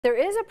There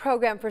is a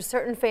program for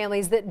certain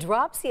families that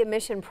drops the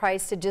admission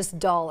price to just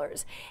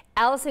dollars.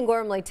 Allison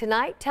Gormley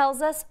tonight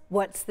tells us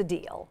what's the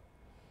deal.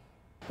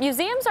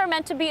 Museums are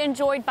meant to be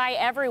enjoyed by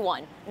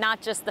everyone,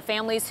 not just the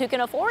families who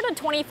can afford a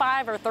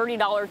 $25 or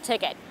 $30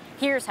 ticket.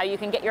 Here's how you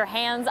can get your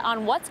hands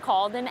on what's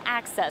called an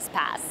Access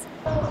Pass.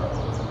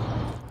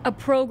 A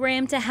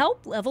program to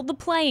help level the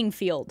playing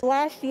field.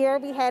 Last year,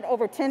 we had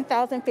over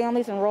 10,000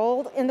 families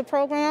enrolled in the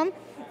program,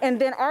 and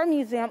then our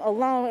museum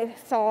alone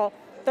saw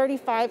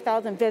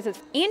 35,000 visits.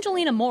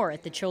 Angelina Moore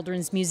at the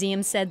Children's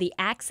Museum said the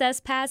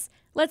Access Pass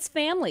lets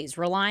families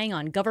relying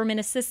on government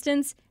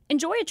assistance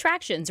enjoy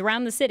attractions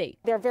around the city.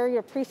 They're very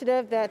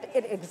appreciative that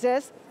it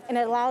exists, and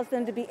it allows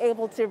them to be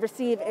able to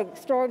receive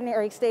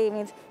extraordinary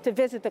savings to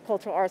visit the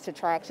cultural arts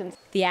attractions.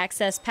 The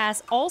Access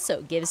Pass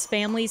also gives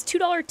families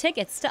 $2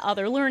 tickets to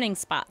other learning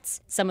spots.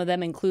 Some of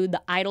them include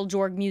the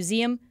Eiteljorg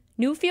Museum,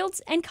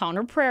 Newfields, and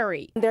Conner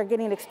Prairie. They're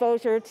getting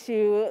exposure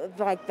to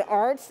the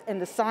arts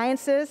and the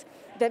sciences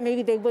that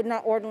maybe they would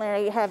not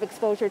ordinarily have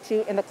exposure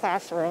to in the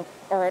classroom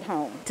or at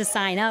home. To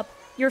sign up,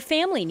 your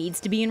family needs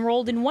to be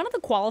enrolled in one of the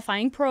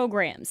qualifying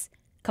programs: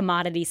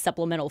 Commodity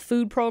Supplemental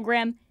Food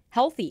Program,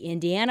 Healthy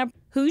Indiana,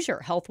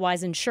 Hoosier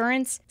Healthwise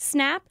Insurance,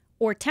 SNAP,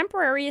 or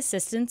temporary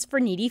assistance for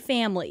needy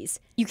families.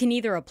 You can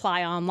either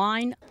apply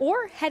online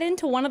or head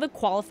into one of the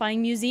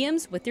qualifying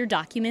museums with your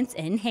documents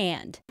in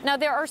hand. Now,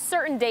 there are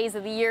certain days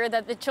of the year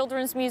that the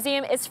Children's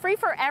Museum is free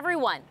for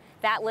everyone.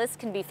 That list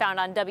can be found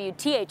on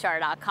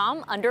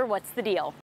WTHR.com under What's the Deal.